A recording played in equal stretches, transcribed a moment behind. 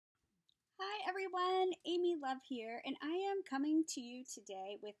everyone, Amy Love here, and I am coming to you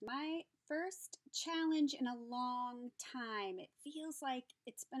today with my first challenge in a long time. It feels like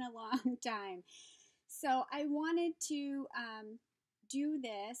it's been a long time. So I wanted to do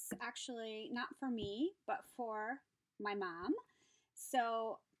this actually not for me, but for my mom.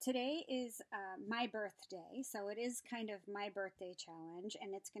 So today is my birthday, so it is kind of my birthday challenge,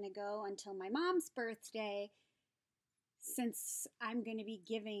 and it's going to go until my mom's birthday since I'm going to be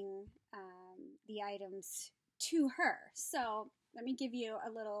giving the items to her. So let me give you a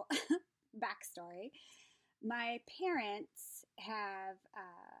little backstory. My parents have,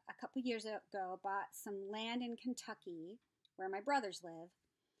 a couple years ago, bought some land in Kentucky where my brothers live,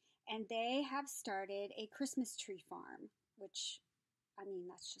 and they have started a Christmas tree farm, which, I mean,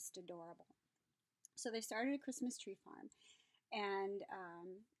 that's just adorable. So they started a Christmas tree farm, and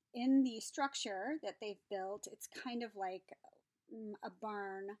in the structure that they've built, it's kind of like a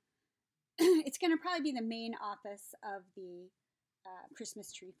barn. It's going to probably be the main office of the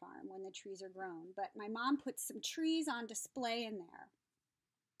Christmas tree farm when the trees are grown. But my mom put some trees on display in there.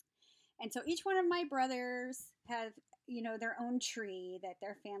 And so each one of my brothers have, their own tree that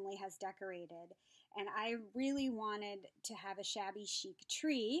their family has decorated. And I really wanted to have a shabby chic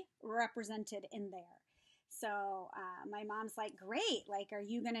tree represented in there. So my mom's like, great, like, are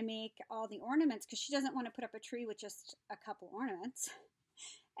you going to make all the ornaments? Because she doesn't want to put up a tree with just a couple ornaments.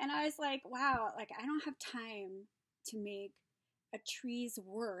 And I was like, wow, like, I don't have time to make a tree's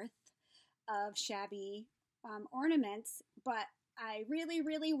worth of shabby ornaments, but I really,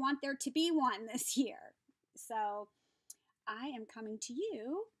 really want there to be one this year. So I am coming to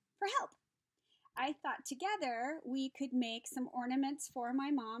you for help. I thought together we could make some ornaments for my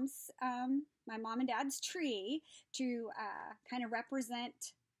mom and dad's tree to kind of represent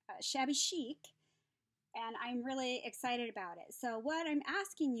shabby chic, and I'm really excited about it. So what I'm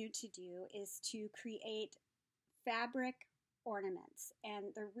asking you to do is to create fabric ornaments,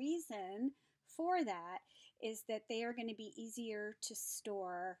 and the reason for that is that they are going to be easier to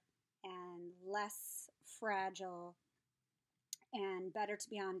store and less fragile and better to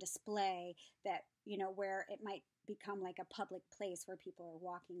be on display, that, where it might become like a public place where people are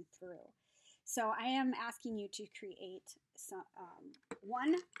walking through. So I am asking you to create some,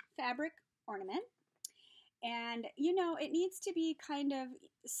 one fabric ornament, and it needs to be kind of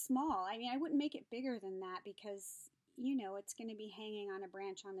small. I mean, I wouldn't make it bigger than that because it's going to be hanging on a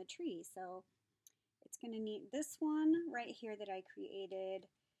branch on the tree. So it's going to need, this one right here that I created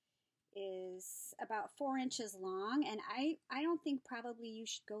is about 4 inches long, and I don't think probably you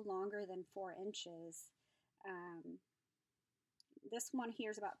should go longer than 4 inches. This one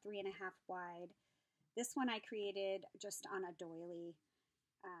here is about 3.5 wide. This one I created just on a doily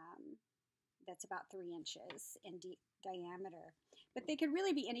that's about 3 inches in diameter. But they could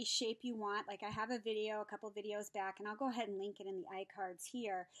really be any shape you want. Like, I have a video, a couple videos back, and I'll go ahead and link it in the iCards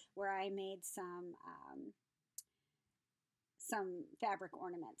here, where I made some fabric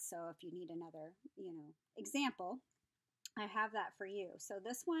ornaments. So if you need another, example, I have that for you. So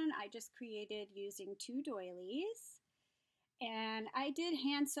this one I just created using 2 doilies, and I did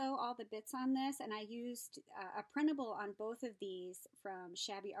hand sew all the bits on this, and I used a printable on both of these from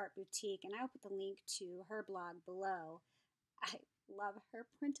Shabby Art Boutique, and I'll put the link to her blog below. I love her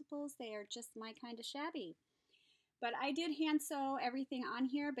printables. They are just my kind of shabby. But I did hand sew everything on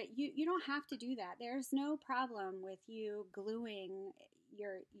here, but you don't have to do that. There's no problem with you gluing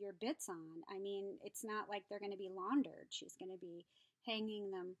your bits on. I mean, it's not like they're going to be laundered. She's going to be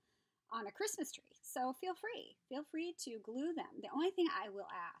hanging them on a Christmas tree. So feel free to glue them. The only thing I will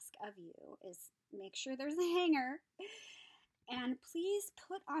ask of you is make sure there's a hanger, and please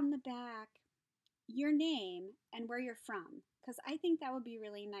put on the back your name and where you're from, because I think that would be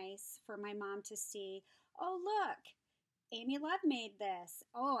really nice for my mom to see. Oh, look, Amy Love made this.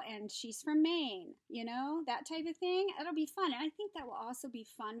 Oh, and she's from Maine, that type of thing. It'll be fun. And I think that will also be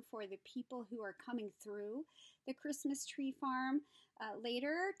fun for the people who are coming through the Christmas tree farm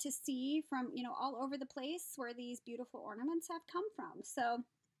later to see from, all over the place where these beautiful ornaments have come from. So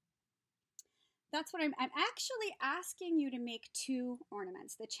that's what I'm actually asking you to make 2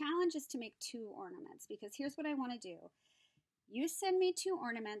 ornaments. The challenge is to make 2 ornaments, because here's what I want to do. You send me 2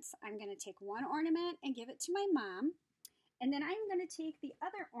 ornaments. I'm going to take 1 ornament and give it to my mom. And then I'm going to take the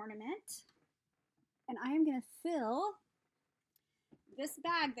other ornament and I am going to fill this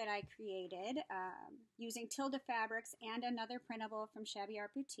bag that I created using Tilda Fabrics and another printable from Shabby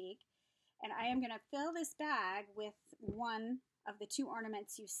Art Boutique. And I am going to fill this bag with one of the 2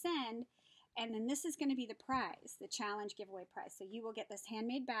 ornaments you send. And then this is going to be the prize, the challenge giveaway prize. So you will get this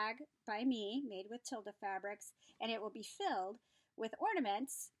handmade bag by me, made with Tilda Fabrics, and it will be filled with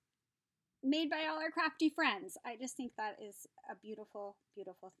ornaments made by all our crafty friends. I just think that is a beautiful,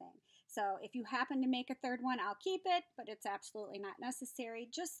 beautiful thing. So if you happen to make a third one, I'll keep it, but it's absolutely not necessary.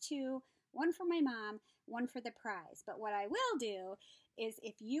 Just two, one for my mom, one for the prize. But what I will do is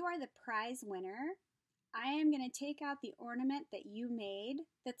if you are the prize winner, I am going to take out the ornament that you made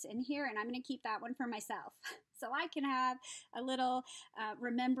that's in here, and I'm going to keep that one for myself. So I can have a little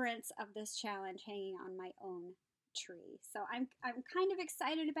remembrance of this challenge hanging on my own tree. So I'm kind of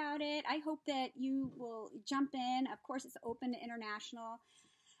excited about it. I hope that you will jump in. Of course, it's open to international.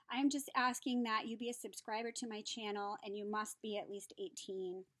 I'm just asking that you be a subscriber to my channel, and you must be at least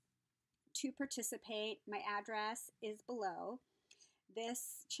 18 to participate. My address is below.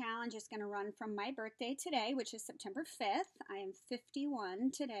 This challenge is going to run from my birthday today, which is September 5th. I am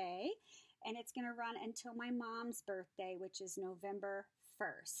 51 today, and it's going to run until my mom's birthday, which is November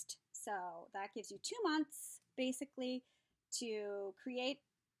 1st. So that gives you 2 months, basically, to create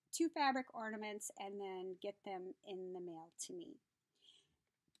 2 fabric ornaments and then get them in the mail to me.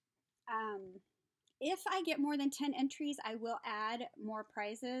 If I get more than 10 entries, I will add more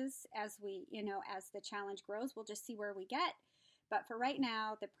prizes as we, as the challenge grows. We'll just see where we get. But for right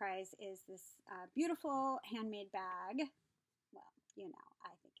now, the prize is this beautiful handmade bag. Well,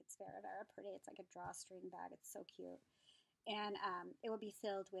 I think it's very, very pretty. It's like a drawstring bag. It's so cute. And it will be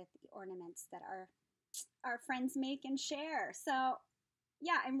filled with the ornaments that our friends make and share. So,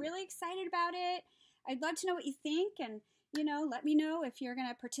 yeah, I'm really excited about it. I'd love to know what you think. And, let me know if you're going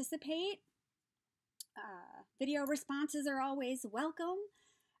to participate. Video responses are always welcome.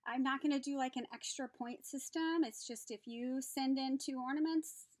 I'm not going to do like an extra point system. It's just if you send in 2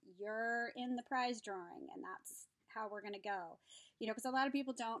 ornaments, you're in the prize drawing, and that's how we're going to go. Because a lot of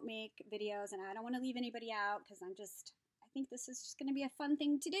people don't make videos, and I don't want to leave anybody out because I think this is just going to be a fun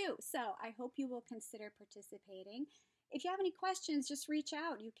thing to do. So I hope you will consider participating. If you have any questions, just reach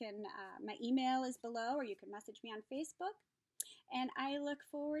out. You can, my email is below, or you can message me on Facebook. And I look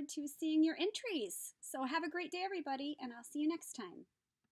forward to seeing your entries. So have a great day, everybody, and I'll see you next time.